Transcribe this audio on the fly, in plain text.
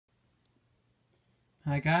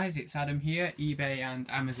Hi guys, it's Adam here, eBay and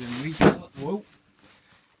Amazon retailer. Whoa!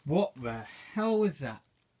 What the hell was that?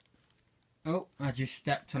 Oh, I just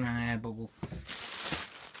stepped on an air bubble.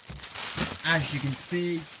 As you can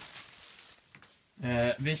see,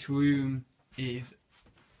 this room is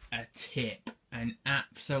a tip, an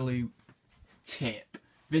absolute tip.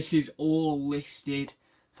 This is all listed,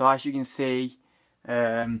 so as you can see,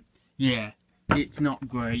 yeah, it's not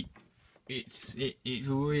great. It's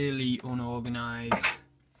really unorganised.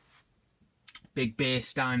 Big beer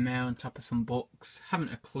stein there on top of some books.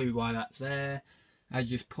 Haven't a clue why that's there. I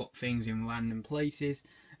just put things in random places.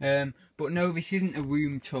 But no, this isn't a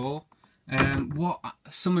room tour. What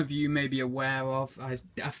some of you may be aware of, I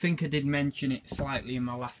think I did mention it slightly in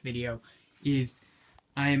my last video, is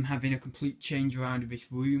I am having a complete change around of this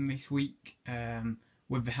room this week,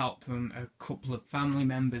 with the help from a couple of family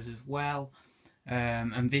members as well.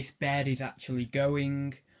 And this bed is actually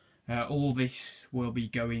going. All this will be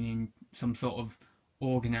going in some sort of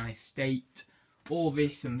organised state. All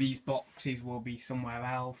this and these boxes will be somewhere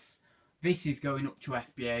else. This is going up to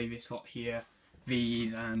FBA, this lot here.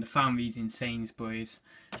 These, and I found these in Sainsbury's.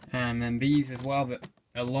 And then these as well that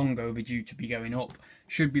are long overdue to be going up.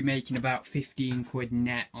 Should be making about 15 quid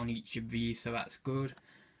net on each of these, so that's good.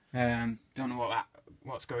 Don't know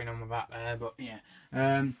what's going on with that there, but yeah.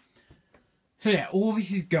 So yeah, all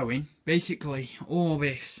this is going. Basically, all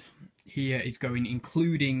this here is going,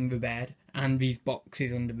 including the bed and these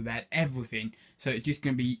boxes under the bed, everything. So it's just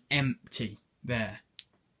going to be empty there.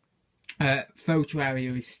 Photo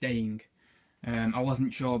area is staying. I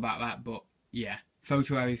wasn't sure about that, but yeah,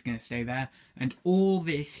 photo area is going to stay there. And all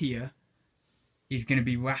this here is going to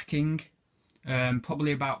be racking,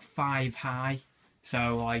 probably about 5 high.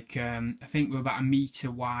 So like, I think we're about 1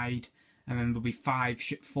 metre wide. And then there'll be 4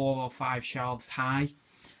 or 5 shelves high,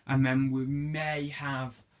 and then we may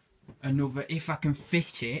have another, if I can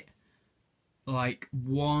fit it, like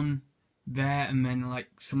one there, and then like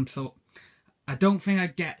some sort. I don't think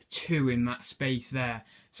I'd get 2 in that space there.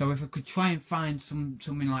 So if I could try and find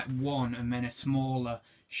something like 1 and then a smaller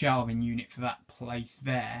shelving unit for that place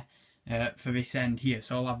there, for this end here.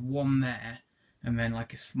 So I'll have 1 there, and then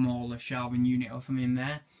like a smaller shelving unit or something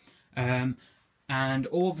there. And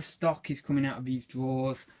all the stock is coming out of these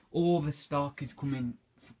drawers. All the stock is coming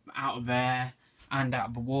out of there and out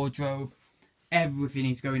of the wardrobe. Everything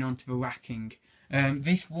is going onto the racking.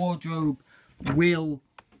 This wardrobe will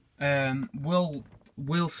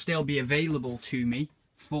still be available to me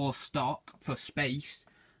for stock, for space.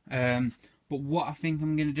 But what I think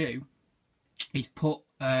I'm going to do is put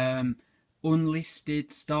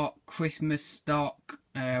unlisted stock, Christmas stock,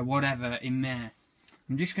 whatever in there.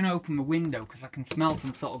 I'm just going to open the window because I can smell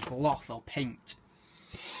some sort of gloss or paint.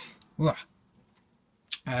 Yeah,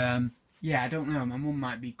 I don't know. My mum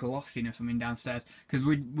might be glossing or something downstairs because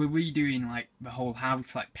we're redoing like the whole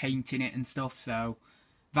house, like painting it and stuff. So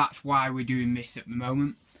that's why we're doing this at the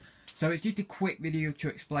moment. So it's just a quick video to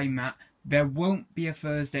explain that. There won't be a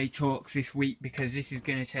Thursday talks this week because this is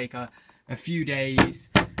going to take a few days.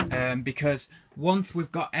 Because once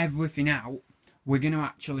we've got everything out, we're going to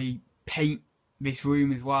actually paint this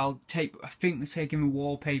room as well. I think we're taking the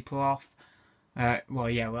wallpaper off. Well,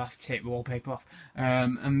 yeah, we'll have to take the wallpaper off.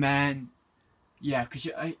 And then, yeah, because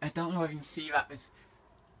I don't know if you can see that. There's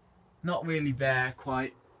not really there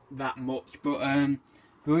quite that much, but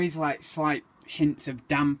there is like slight hints of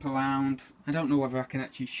damp around. I don't know whether I can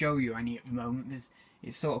actually show you any at the moment.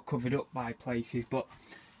 It's sort of covered up by places, but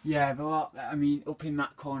yeah, I mean, up in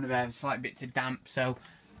that corner there, there's slight bits of damp, so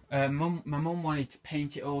my mum wanted to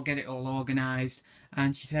paint it all, get it all organised,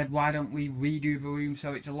 and she said, why don't we redo the room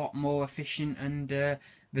so it's a lot more efficient and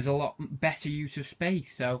there's a lot better use of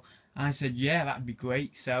space. So I said, yeah, that'd be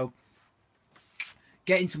great. So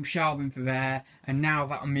getting some shelving for there, and now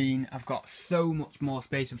that I've got so much more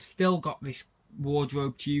space. I've still got this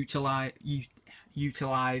wardrobe to utilise,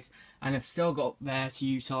 and I've still got there to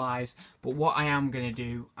utilise, but what I am going to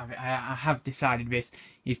do, I have decided this,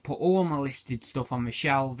 is put all my listed stuff on the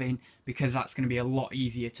shelving, because that's going to be a lot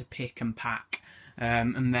easier to pick and pack.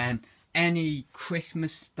 And then any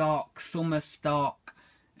Christmas stock, summer stock,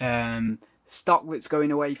 stock that's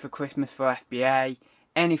going away for Christmas for FBA,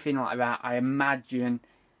 anything like that, I imagine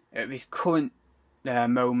at this current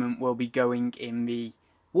moment will be going in the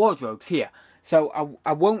wardrobes here. So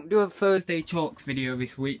I won't do a Thursday talks video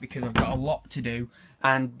this week because I've got a lot to do,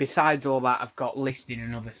 and besides all that, I've got listing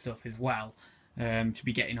and other stuff as well to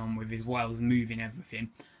be getting on with, as well as moving everything.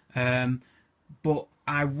 But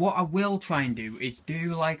what I will try and do is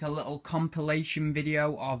do like a little compilation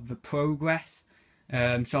video of the progress.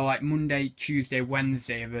 So like Monday, Tuesday,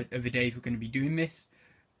 Wednesday are the days we're going to be doing this.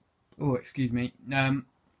 Oh, excuse me.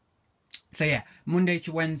 So yeah, Monday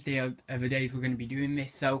to Wednesday are the days we're going to be doing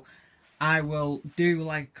this. So I will do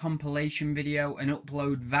like a compilation video and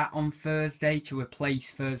upload that on Thursday to replace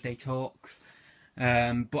Thursday Talks.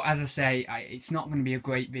 But as I say, it's not going to be a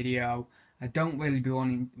great video. I don't really be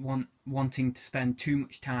wanting to spend too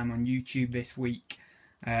much time on YouTube this week,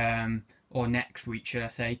 or next week, should I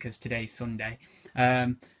say, because today's Sunday.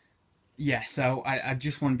 Yeah, so I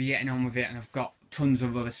just want to be getting on with it, and I've got tons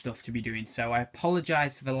of other stuff to be doing. So I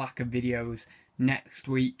apologise for the lack of videos next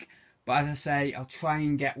week. But as I say, I'll try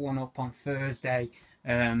and get one up on Thursday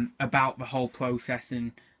about the whole process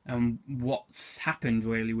and what's happened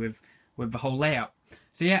really with the whole layout.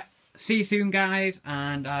 So yeah, see you soon guys,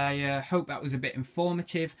 and I hope that was a bit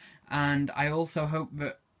informative, and I also hope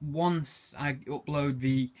that once I upload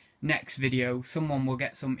the next video someone will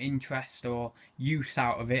get some interest or use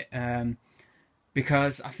out of it,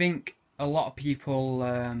 because I think a lot of people,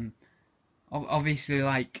 obviously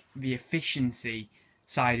like the efficiency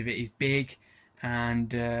side of it is big,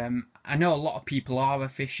 and I know a lot of people are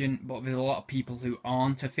efficient, but there's a lot of people who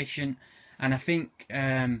aren't efficient, and I think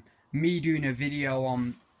me doing a video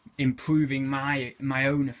on improving my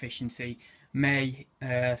own efficiency may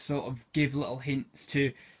sort of give little hints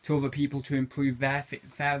to other people to improve their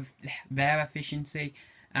efficiency,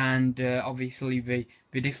 and obviously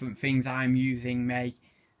the different things I'm using may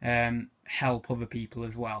help other people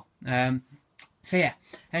as well. So yeah,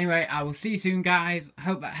 anyway, I will see you soon guys. I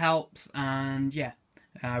hope that helps, and yeah,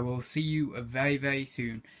 I will see you very, very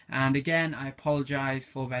soon. And again, I apologise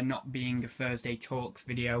for there not being a Thursday Talks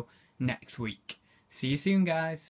video next week. See you soon guys.